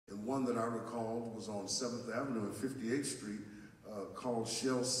one that I recalled was on 7th Avenue and 58th Street called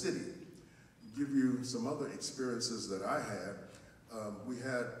Shell City. Give you some other experiences that I had. We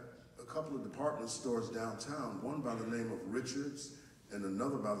had a couple of department stores downtown, one by the name of Richards and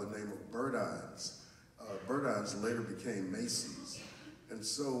another by the name of Birdine's. Birdine's later became Macy's. And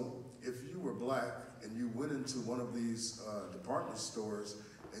so if you were black and you went into one of these department stores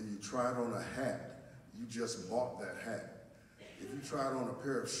and you tried on a hat, you just bought that hat. If you tried on a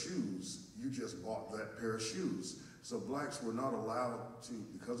pair of shoes, you just bought that pair of shoes. So blacks were not allowed to,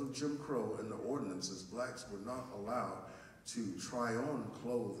 because of Jim Crow and the ordinances, blacks were not allowed to try on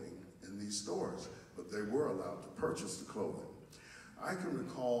clothing in these stores, but they were allowed to purchase the clothing. I can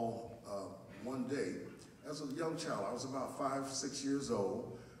recall one day, as a young child, I was about 5, 6 years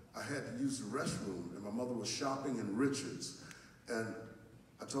old, I had to use the restroom, and my mother was shopping in Richards, and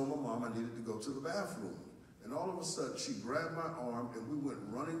I told my mom I needed to go to the bathroom. And all of a sudden, she grabbed my arm, and we went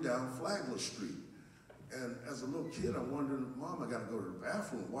running down Flagler Street. And as a little kid, I wondered, Mom, I gotta go to the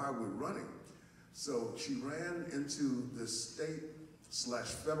bathroom, why are we running? So she ran into the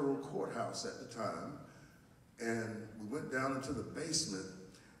state/federal courthouse at the time, and we went down into the basement,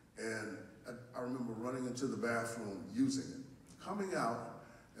 and I remember running into the bathroom using it. Coming out,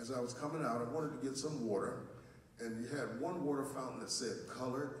 as I was coming out, I wanted to get some water, and you had one water fountain that said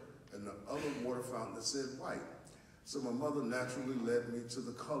colored, and the other water fountain that said white. So my mother naturally led me to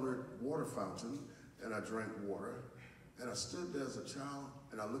the colored water fountain, and I drank water. And I stood there as a child,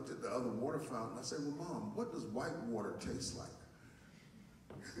 and I looked at the other water fountain, I said, well, Mom, what does white water taste like?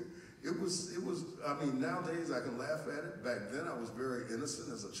 It was, I mean, nowadays I can laugh at it. Back then I was very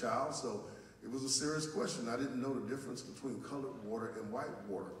innocent as a child, so it was a serious question. I didn't know the difference between colored water and white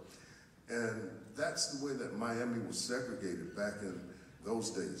water. And that's the way that Miami was segregated back in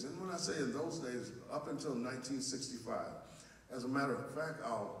those days. And when I say in those days, up until 1965, as a matter of fact,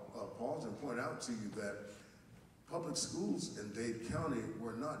 I'll pause and point out to you that public schools in Dade County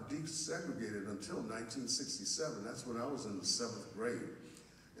were not desegregated until 1967. That's when I was in the 7th grade.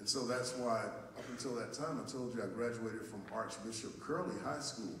 And so that's why, up until that time, I told you I graduated from Archbishop Curley High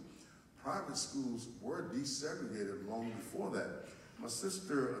School. Private schools were desegregated long before that. My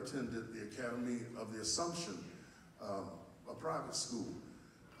sister attended the Academy of the Assumption, a private school.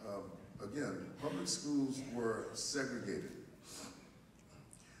 Again, public schools were segregated.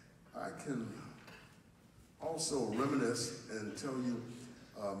 I can also reminisce and tell you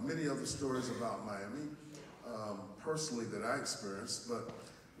many other stories about Miami, personally that I experienced, but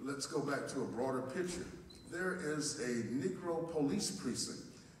let's go back to a broader picture. There is a Negro police precinct,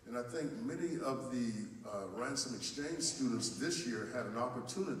 and I think many of the Ransom Exchange students this year had an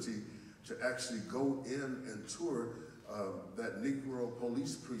opportunity to actually go in and tour that Negro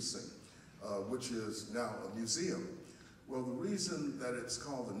police precinct, which is now a museum. Well, the reason that it's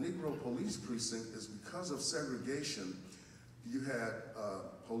called the Negro Police Precinct is because of segregation. You had a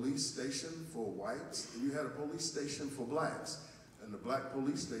police station for whites, and you had a police station for blacks. And the black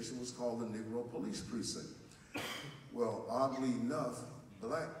police station was called the Negro Police Precinct. Well, oddly enough,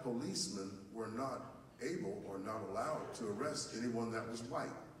 black policemen were not able or not allowed to arrest anyone that was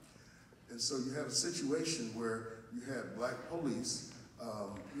white. And so you had a situation where you had black police,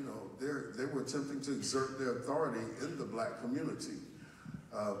 you know, they were attempting to exert their authority in the black community.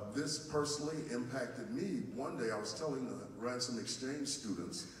 This personally impacted me. One day I was telling the Ransom Exchange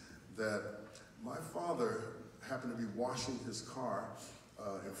students that my father happened to be washing his car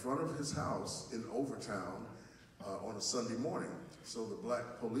in front of his house in Overtown on a Sunday morning. So the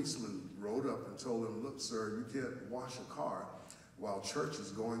black policeman rode up and told him, look, sir, you can't wash a car while church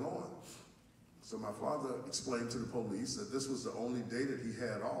is going on. So my father explained to the police that this was the only day that he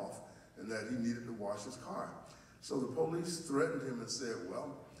had off and that he needed to wash his car. So the police threatened him and said,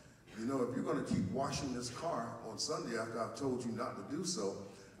 well, you know, if you're going to keep washing this car on Sunday after I've told you not to do so,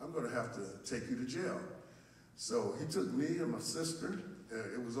 I'm going to have to take you to jail. So he took me and my sister,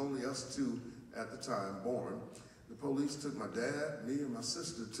 it was only us two at the time born. The police took my dad, me, and my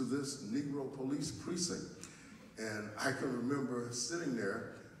sister to this Negro police precinct. And I can remember sitting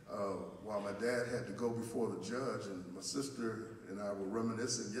there while my dad had to go before the judge, and my sister and I were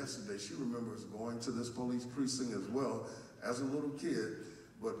reminiscing yesterday. She remembers going to this police precinct as well as a little kid,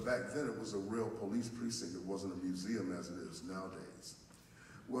 but back then it was a real police precinct. It wasn't a museum as it is nowadays.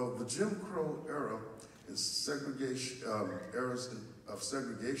 Well, the Jim Crow era and segregation, eras of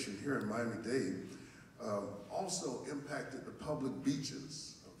segregation here in Miami-Dade also impacted the public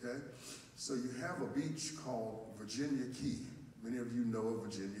beaches, okay? So you have a beach called Virginia Key. Many of you know of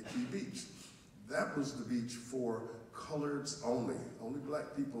Virginia Key Beach. That was the beach for coloreds only. Only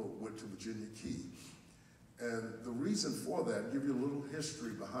black people went to Virginia Key. And the reason for that, give you a little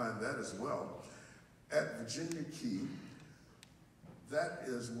history behind that as well. At Virginia Key, that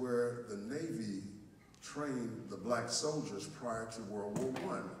is where the Navy trained the black soldiers prior to World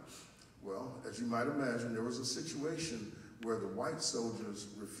War I. Well, as you might imagine, there was a situation where the white soldiers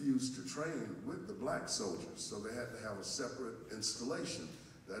refused to train with the black soldiers, so they had to have a separate installation.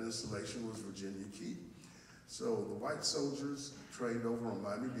 That installation was Virginia Key. So the white soldiers trained over on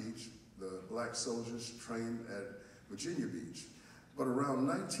Miami Beach, the black soldiers trained at Virginia Beach. But around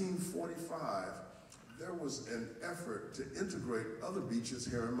 1945, there was an effort to integrate other beaches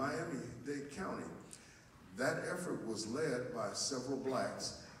here in Miami-Dade County. That effort was led by several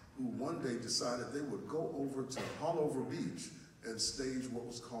blacks who one day decided they would go over to Haulover Beach and stage what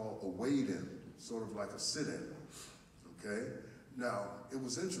was called a wade-in, sort of like a sit-in, okay? Now, it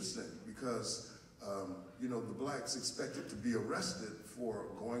was interesting because, you know, the blacks expected to be arrested for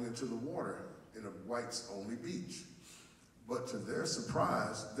going into the water in a whites-only beach. But to their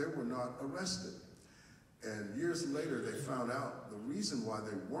surprise, they were not arrested. And years later, they found out the reason why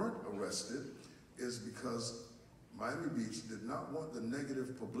they weren't arrested is because Miami Beach did not want the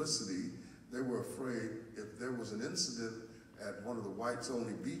negative publicity. They were afraid if there was an incident at one of the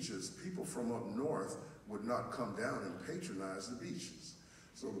whites-only beaches, people from up north would not come down and patronize the beaches.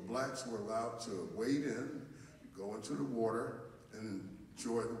 So the blacks were allowed to wade in, go into the water, and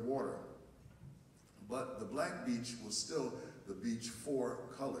enjoy the water. But the black beach was still the beach for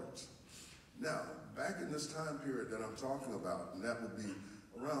colors. Now, back in this time period that I'm talking about, and that would be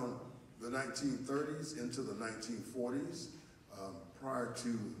around the 1930s into the 1940s, prior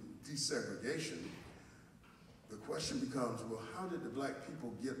to desegregation, the question becomes, well, how did the black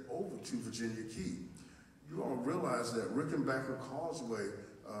people get over to Virginia Key? You all realize that Rickenbacker Causeway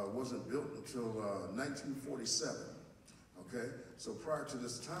wasn't built until 1947, okay? So prior to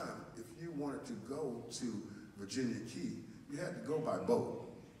this time, if you wanted to go to Virginia Key, you had to go by boat,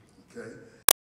 okay?